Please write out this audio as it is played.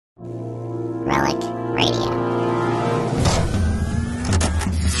Relic Radio.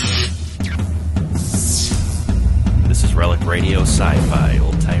 This is Relic Radio Sci-Fi,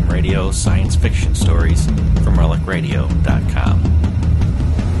 old-time radio, science fiction stories from RelicRadio.com.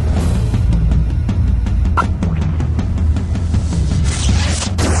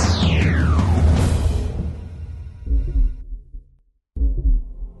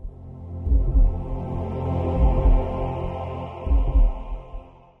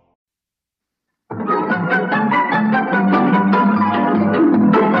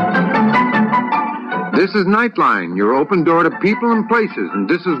 This is Nightline, your open door to people and places, and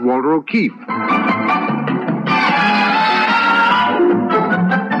this is Walter O'Keefe.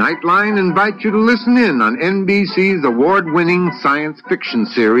 Nightline invites you to listen in on NBC's award-winning science fiction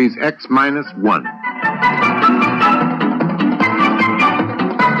series X-1.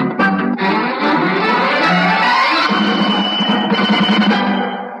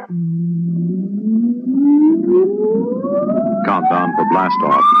 Countdown for blast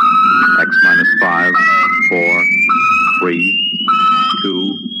off. X-5, 4, 3,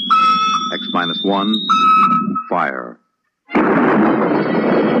 2, X-1, fire.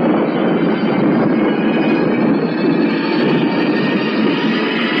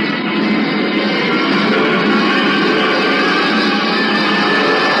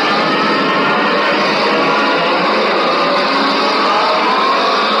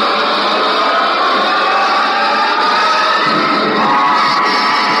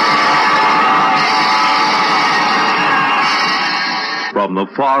 From the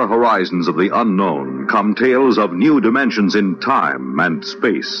far horizons of the unknown come tales of new dimensions in time and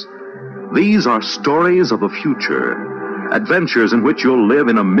space. These are stories of the future, adventures in which you'll live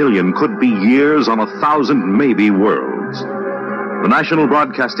in a million, could be years, on 1,000 maybe worlds. The National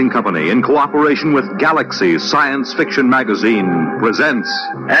Broadcasting Company, in cooperation with Galaxy Science Fiction Magazine, presents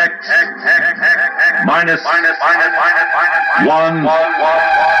X minus 1.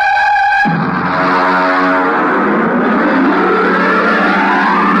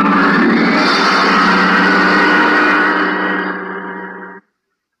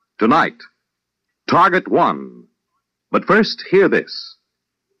 Tonight, Target 1. But first, hear this.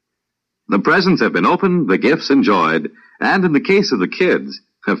 The presents have been opened, the gifts enjoyed, and in the case of the kids,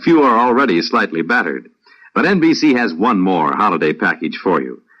 a few are already slightly battered. But NBC has one more holiday package for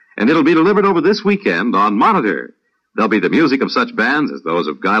you, and it'll be delivered over this weekend on Monitor. There'll be the music of such bands as those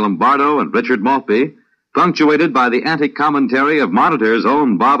of Guy Lombardo and Richard Maltby, punctuated by the antic commentary of Monitor's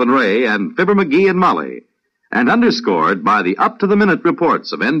own Bob and Ray and Fibber McGee and Molly, and underscored by the up-to-the-minute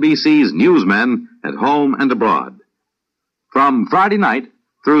reports of NBC's newsmen at home and abroad. From Friday night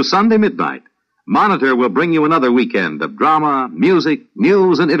through Sunday midnight, Monitor will bring you another weekend of drama, music,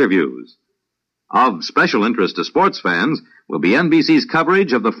 news, and interviews. Of special interest to sports fans will be NBC's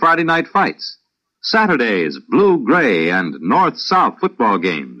coverage of the Friday night fights, Saturday's blue-gray and north-south football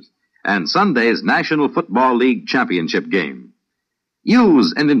games, and Sunday's National Football League Championship game.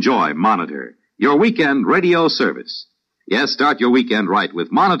 Use and enjoy Monitor, your weekend radio service. Yes, start your weekend right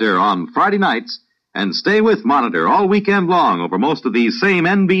with Monitor on Friday nights, and stay with Monitor all weekend long over most of these same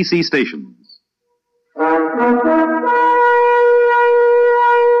NBC stations.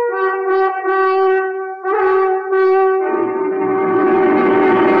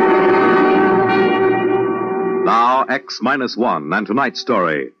 Now, X-1 and tonight's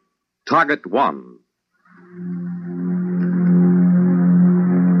story, Target 1.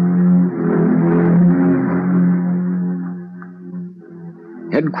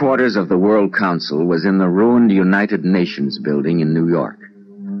 Headquarters of the World Council was in the ruined United Nations building in New York.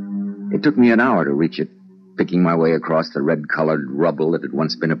 It took me an hour to reach it, picking my way across the red-colored rubble that had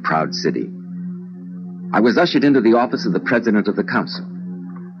once been a proud city. I was ushered into the office of the president of the council,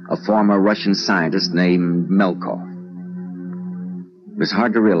 a former Russian scientist named Melkov. It was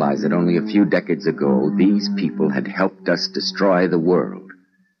hard to realize that only a few decades ago, these people had helped us destroy the world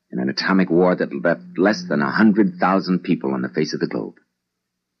in an atomic war that left less than 100,000 people on the face of the globe.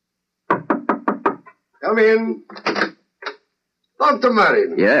 Come in. Dr.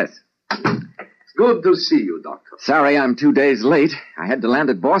 Marin. Yes. It's good to see you, Doctor. Sorry I'm 2 days late. I had to land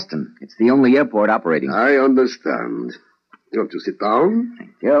at Boston. It's the only airport operating. I understand. You want to sit down?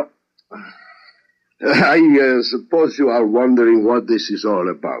 Thank you. I suppose you are wondering what this is all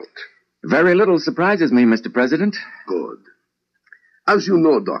about. Very little surprises me, Mr. President. Good. As you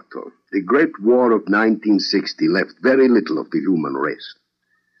know, Doctor, the Great War of 1960 left very little of the human race.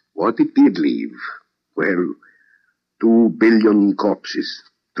 What it did leave, well, 2 billion corpses,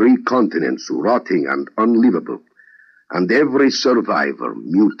 3 continents rotting and unlivable, and every survivor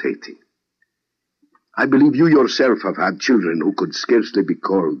mutating. I believe you yourself have had children who could scarcely be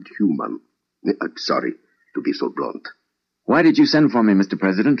called human. Sorry to be so blunt. Why did you send for me, Mr.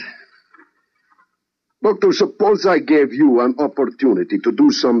 President? Doctor, suppose I gave you an opportunity to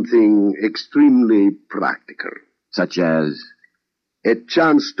do something extremely practical. Such as? A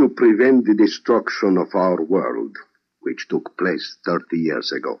chance to prevent the destruction of our world, which took place 30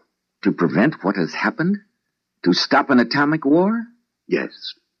 years ago. To prevent what has happened? To stop an atomic war?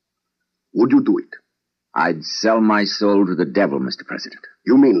 Yes. Would you do it? I'd sell my soul to the devil, Mr. President.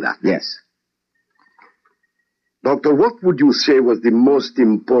 You mean that? Yes. Doctor, what would you say was the most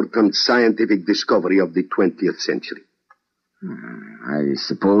important scientific discovery of the 20th century? I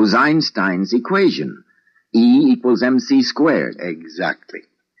suppose Einstein's equation. E equals mc squared. Exactly.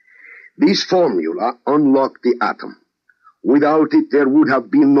 This formula unlocked the atom. Without it, there would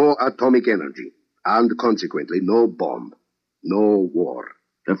have been no atomic energy, and consequently, no bomb, no war.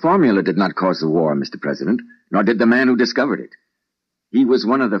 The formula did not cause the war, Mr. President, nor did the man who discovered it. He was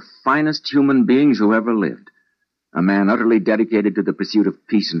one of the finest human beings who ever lived. A man utterly dedicated to the pursuit of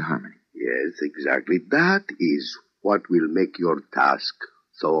peace and harmony. Yes, exactly. That is what will make your task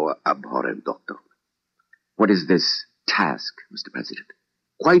so abhorrent, Doctor. What is this task, Mr. President?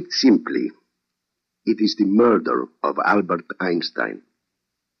 Quite simply, it is the murder of Albert Einstein.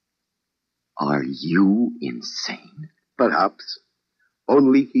 Are you insane? Perhaps.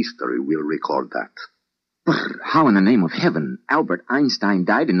 Only history will record that. But how in the name of heaven? Albert Einstein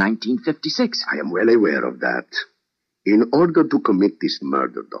died in 1956. I am well aware of that. In order to commit this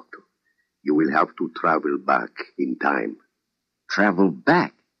murder, Doctor, you will have to travel back in time. Travel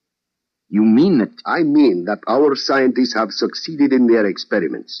back? You mean that... I mean that our scientists have succeeded in their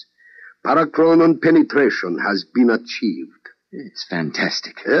experiments. Parachronon penetration has been achieved. It's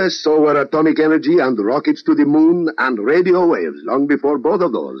fantastic. Yes, so were atomic energy and rockets to the moon and radio waves long before both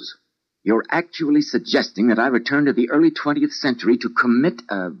of those. You're actually suggesting that I return to the early 20th century to commit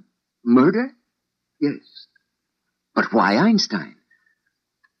a murder? Yes. But why Einstein?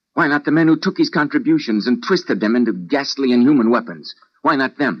 Why not the men who took his contributions and twisted them into ghastly inhuman weapons? Why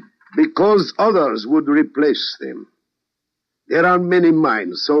not them? Because others would replace them. There are many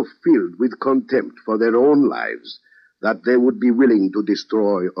minds so filled with contempt for their own lives that they would be willing to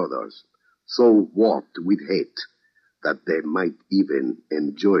destroy others, so warped with hate that they might even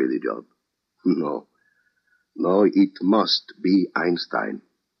enjoy the job. No, it must be Einstein.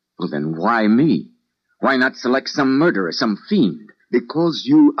 Well, then why me? Why not select some murderer, some fiend? Because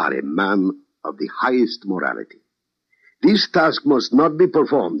you are a man of the highest morality. This task must not be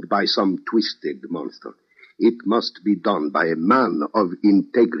performed by some twisted monster. It must be done by a man of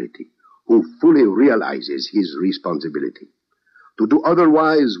integrity who fully realizes his responsibility. To do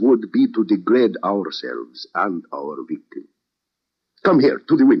otherwise would be to degrade ourselves and our victim. Come here,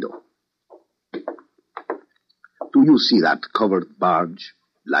 to the window. Do you see that covered barge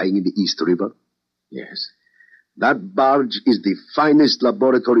lying in the East River? Yes. That barge is the finest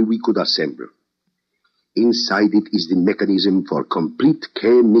laboratory we could assemble. Inside it is the mechanism for complete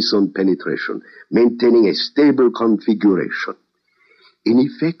K-meson penetration, maintaining a stable configuration. In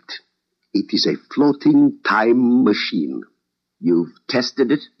effect, it is a floating time machine. You've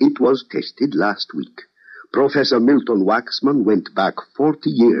tested it? It was tested last week. Professor Milton Waxman went back 40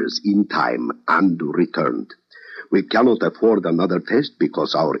 years in time and returned. We cannot afford another test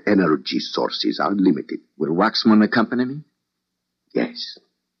because our energy sources are limited. Will Waxman accompany me? Yes.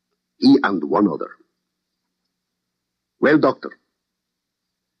 He and one other. Well, Doctor,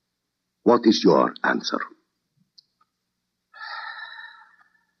 what is your answer?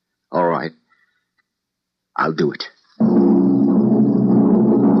 All right. I'll do it.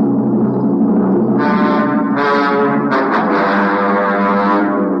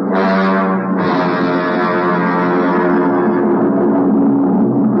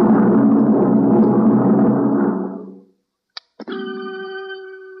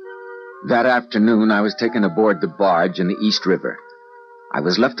 That afternoon, I was taken aboard the barge in the East River. I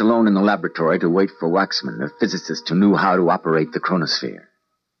was left alone in the laboratory to wait for Waxman, the physicist who knew how to operate the chronosphere.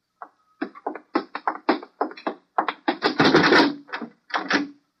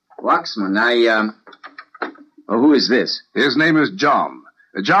 Waxman, who is this? His name is John.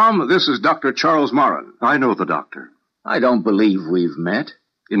 John, this is Dr. Charles Moran. I know the doctor. I don't believe we've met.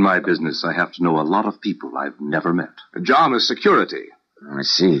 In my business, I have to know a lot of people I've never met. John is security. I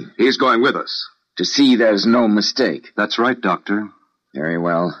see. He's going with us. To see there's no mistake. That's right, Doctor. Very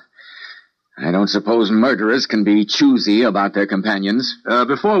well. I don't suppose murderers can be choosy about their companions.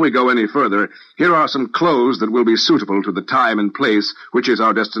 Before we go any further, here are some clothes that will be suitable to the time and place which is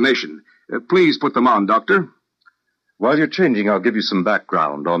our destination. Please put them on, Doctor. While you're changing, I'll give you some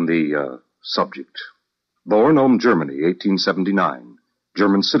background on the subject. Born, Ulm, Germany, 1879.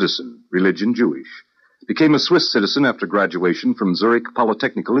 German citizen, religion Jewish. Became a Swiss citizen after graduation from Zurich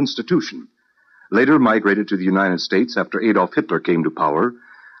Polytechnical Institution. Later migrated to the United States after Adolf Hitler came to power,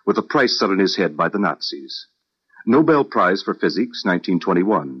 with a price set on his head by the Nazis. Nobel Prize for Physics,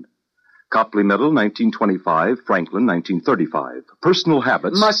 1921. Copley Medal, 1925. Franklin, 1935. Personal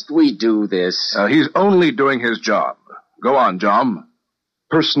habits. Must we do this? He's only doing his job. Go on, John.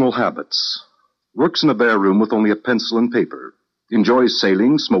 Personal habits. Works in a bare room with only a pencil and paper. Enjoys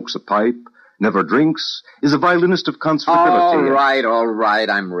sailing, smokes a pipe, never drinks, is a violinist of conservability. All right,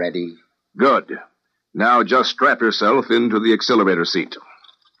 I'm ready. Good. Now just strap yourself into the accelerator seat.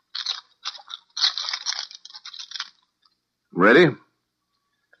 Ready?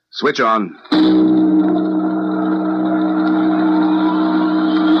 Switch on.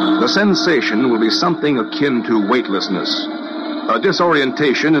 The sensation will be something akin to weightlessness, a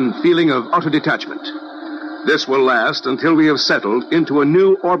disorientation and feeling of utter detachment. This will last until we have settled into a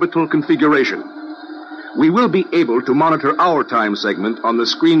new orbital configuration. We will be able to monitor our time segment on the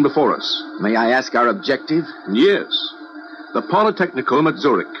screen before us. May I ask our objective? Yes. The Polytechnicum at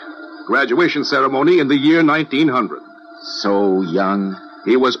Zurich. Graduation ceremony in the year 1900. So young.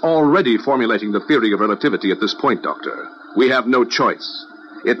 He was already formulating the theory of relativity at this point, Doctor. We have no choice.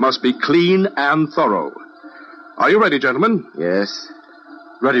 It must be clean and thorough. Are you ready, gentlemen? Yes.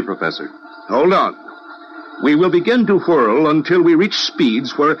 Ready, Professor. Hold on. We will begin to whirl until we reach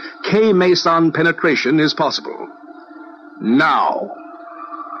speeds where K-meson penetration is possible. Now.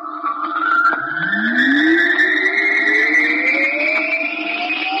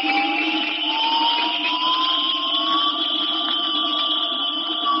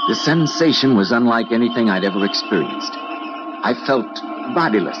 The sensation was unlike anything I'd ever experienced. I felt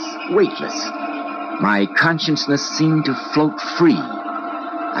bodiless, weightless. My consciousness seemed to float free.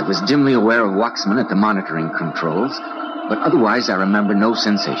 I was dimly aware of Waxman at the monitoring controls, but otherwise I remember no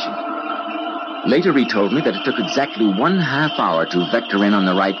sensation. Later he told me that it took exactly 1/2 hour to vector in on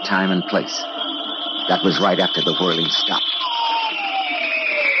the right time and place. That was right after the whirling stopped.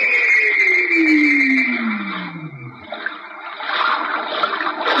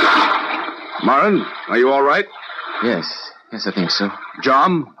 Marin, are you all right? Yes, I think so.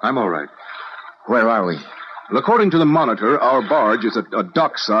 John? I'm all right. Where are we? Well, according to the monitor, our barge is at a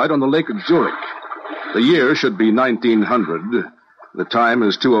dockside on the lake of Zurich. The year should be 1900. The time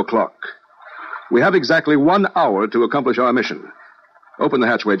is 2:00. We have exactly 1 hour to accomplish our mission. Open the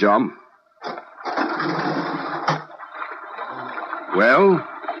hatchway, John. Well?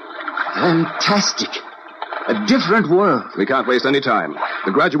 Fantastic. A different world. We can't waste any time.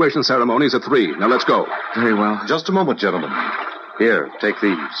 The graduation ceremony is at 3. Now let's go. Very well. Just a moment, gentlemen. Here, take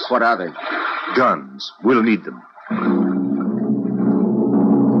these. What are they? Guns. We'll need them.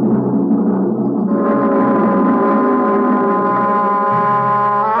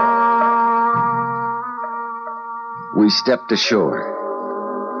 We stepped ashore.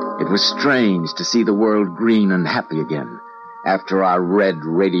 It was strange to see the world green and happy again after our red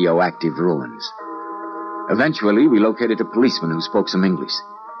radioactive ruins. Eventually, we located a policeman who spoke some English.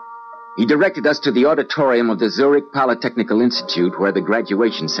 He directed us to the auditorium of the Zurich Polytechnical Institute where the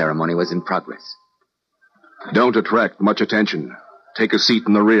graduation ceremony was in progress. Don't attract much attention. Take a seat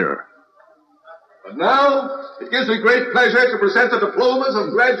in the rear. And now, it gives me great pleasure to present the diplomas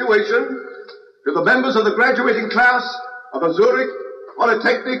of graduation to the members of the graduating class of the Zurich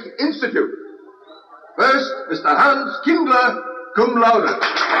Polytechnic Institute. First, Mr. Hans Kindler, cum laude.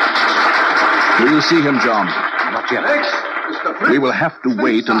 Do you see him, John? Not yet. Next, Mr. Fritz. We will have to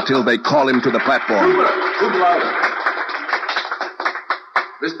wait until they call him to the platform. Cum laude.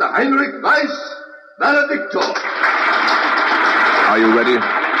 Mr. Heinrich Weiss, valedictor. Are you ready?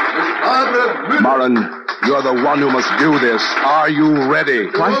 Miss Barbara Müller. Marin, you're the one who must do this. Are you ready?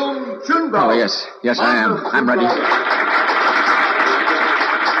 Jerome Schönbaum. Oh, yes, I am. I'm ready.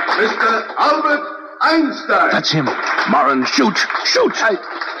 Mr. Albert Einstein. That's him. Marin, shoot! Shoot!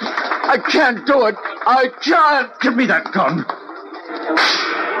 I can't do it. I can't. Give me that gun.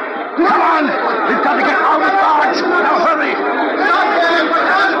 Come on! We've got to get out of the barge! Now hurry!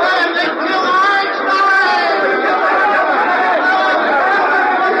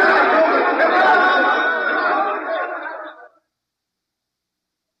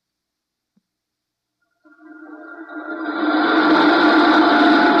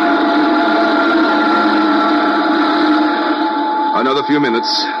 Another few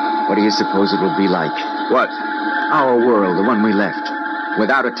minutes. What do you suppose it will be like? What? Our world, the one we left.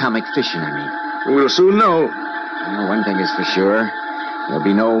 Without atomic fission, I mean. We'll soon know. Well, one thing is for sure. There'll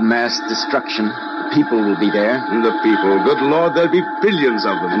be no mass destruction. The people will be there. The people. Good Lord, there'll be billions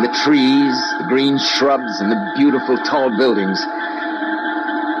of them. And the trees, the green shrubs, and the beautiful tall buildings.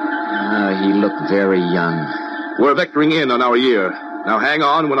 He looked very young. We're vectoring in on our year. Now hang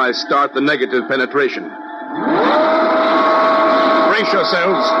on when I start the negative penetration. Brace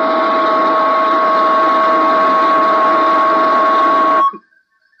yourselves.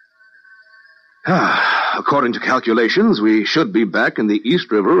 According to calculations, we should be back in the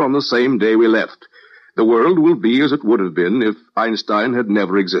East River on the same day we left. The world will be as it would have been if Einstein had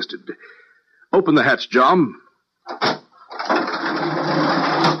never existed. Open the hatch, John.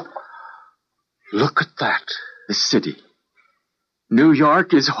 Look at that. The city. New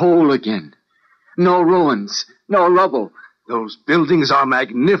York is whole again. No ruins, no rubble. Those buildings are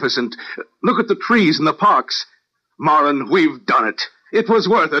magnificent. Look at the trees and the parks. Marlin, we've done it. It was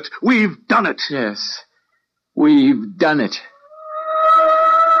worth it. We've done it. Yes, we've done it.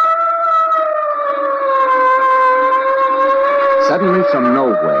 Suddenly from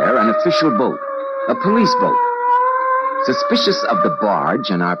nowhere, an official boat, a police boat. Suspicious of the barge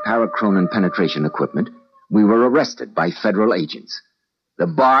and our parachronon penetration equipment, we were arrested by federal agents. The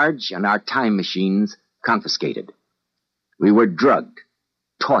barge and our time machines confiscated. We were drugged,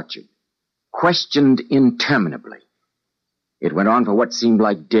 tortured, questioned interminably. It went on for what seemed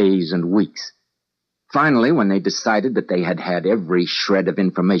like days and weeks. Finally, when they decided that they had had every shred of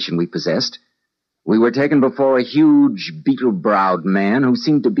information we possessed, we were taken before a huge, beetle-browed man who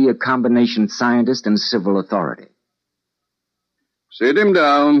seemed to be a combination scientist and civil authority. Sit him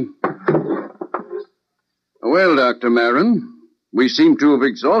down. Well, Dr. Marin, we seem to have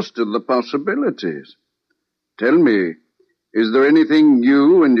exhausted the possibilities. Tell me, is there anything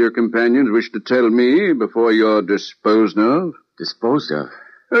you and your companions wish to tell me before you're disposed of? Disposed of?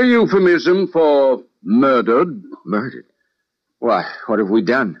 A euphemism for murdered. Murdered? Why, what have we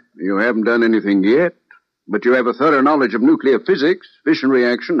done? You haven't done anything yet, but you have a thorough knowledge of nuclear physics, fission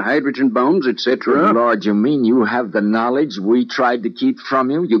reaction, hydrogen bombs, etc. Lord, you mean you have the knowledge we tried to keep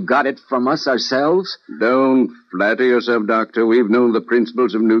from you? You got it from us ourselves? Don't flatter yourself, Doctor. We've known the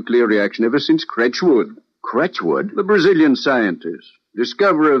principles of nuclear reaction ever since Kretschwood. Kretschwood? The Brazilian scientist,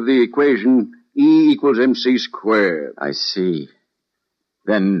 discoverer of the equation E equals mc squared. I see.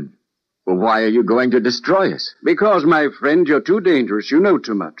 Then, well, why are you going to destroy us? Because, my friend, you're too dangerous. You know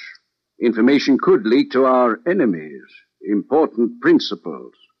too much. Information could leak to our enemies. Important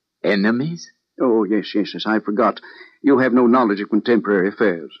principles. Enemies? Oh, yes, I forgot. You have no knowledge of contemporary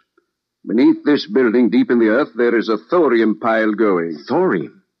affairs. Beneath this building, deep in the earth, there is a thorium pile going.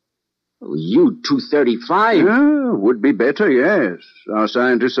 Thorium? Oh, U-235? Yeah, would be better, yes. Our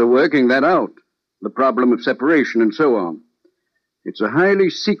scientists are working that out. The problem of separation and so on. It's a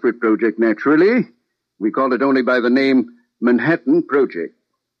highly secret project, naturally. We call it only by the name Manhattan Project.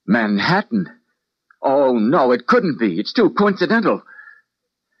 Manhattan? Oh, no, it couldn't be. It's too coincidental.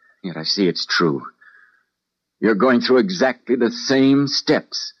 Yet I see it's true. You're going through exactly the same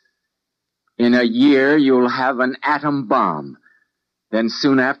steps. In a year, you'll have an atom bomb. Then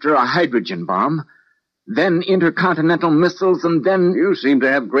soon after, a hydrogen bomb. Then intercontinental missiles, and then... You seem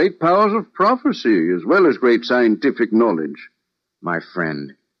to have great powers of prophecy, as well as great scientific knowledge. My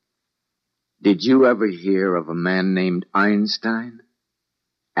friend, did you ever hear of a man named Einstein?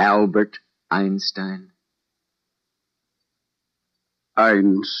 Albert Einstein?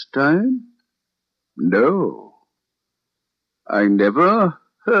 Einstein? No. I never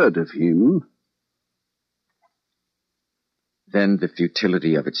heard of him. Then the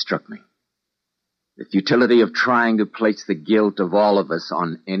futility of it struck me. The futility of trying to place the guilt of all of us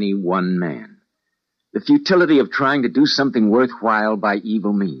on any one man. The futility of trying to do something worthwhile by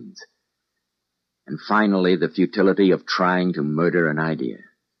evil means. And finally, the futility of trying to murder an idea.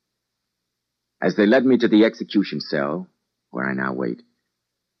 As they led me to the execution cell, where I now wait,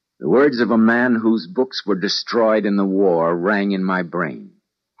 the words of a man whose books were destroyed in the war rang in my brain.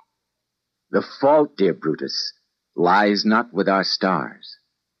 The fault, dear Brutus, lies not with our stars,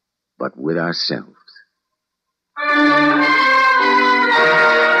 but with ourselves.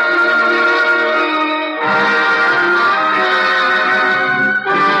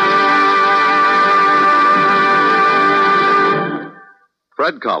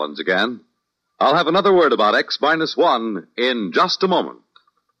 Fred Collins again. I'll have another word about X-1 in just a moment.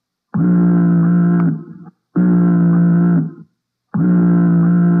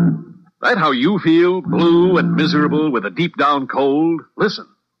 That how you feel, blue and miserable with a deep-down cold? Listen.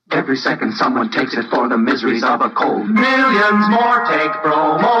 Every second someone takes it for the miseries of a cold. Millions more take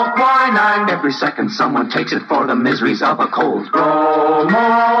bromoquinine. Every second someone takes it for the miseries of a cold.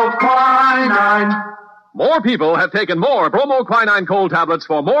 Bromoquinine. More people have taken more bromoquinine cold tablets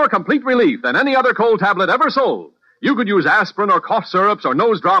for more complete relief than any other cold tablet ever sold. You could use aspirin or cough syrups or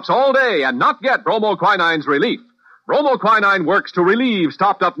nose drops all day and not get bromoquinine's relief. Bromoquinine works to relieve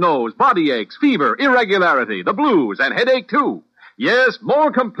stopped-up nose, body aches, fever, irregularity, the blues, and headache, too. Yes,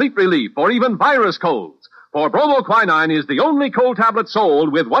 more complete relief for even virus colds. For Bromoquinine is the only cold tablet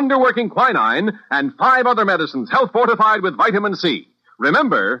sold with wonder-working quinine and 5 other medicines health-fortified with vitamin C.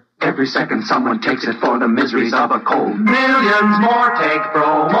 Remember, every second someone takes it for the miseries of a cold. Millions more take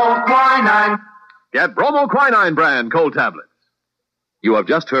Bromoquinine. Get Bromoquinine brand cold tablets. You have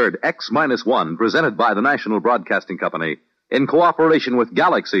just heard X-1, presented by the National Broadcasting Company in cooperation with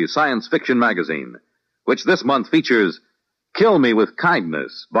Galaxy Science Fiction Magazine, which this month features Kill Me with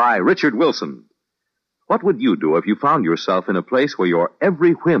Kindness by Richard Wilson. What would you do if you found yourself in a place where your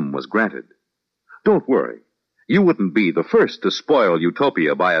every whim was granted? Don't worry. You wouldn't be the first to spoil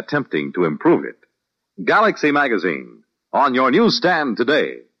utopia by attempting to improve it. Galaxy Magazine, on your newsstand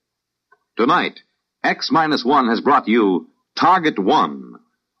today. Tonight, X-1 has brought you Target One,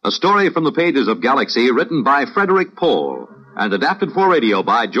 a story from the pages of Galaxy written by Frederick Pohl and adapted for radio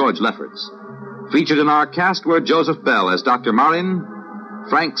by George Lefferts. Featured in our cast were Joseph Bell as Dr. Marin,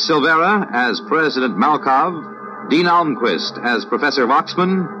 Frank Silvera as President Malkov, Dean Almquist as Professor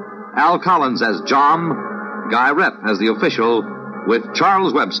Voxman, Al Collins as John, Guy Rep as the official, with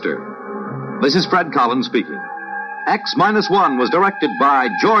Charles Webster. This is Fred Collins speaking. X-1 was directed by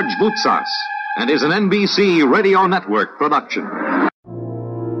George Voutsas and is an NBC Radio Network production.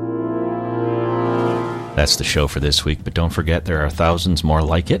 That's the show for this week, but don't forget there are thousands more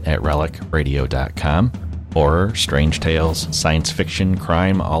like it at relicradio.com. Horror, strange tales, science fiction,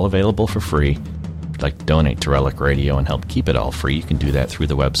 crime, all available for free. If you'd like to donate to Relic Radio and help keep it all free, you can do that through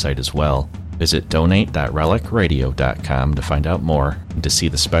the website as well. Visit donate.relicradio.com to find out more and to see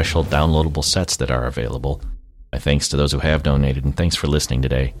the special downloadable sets that are available. My thanks to those who have donated, and thanks for listening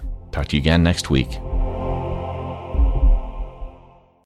today. Talk to you again next week.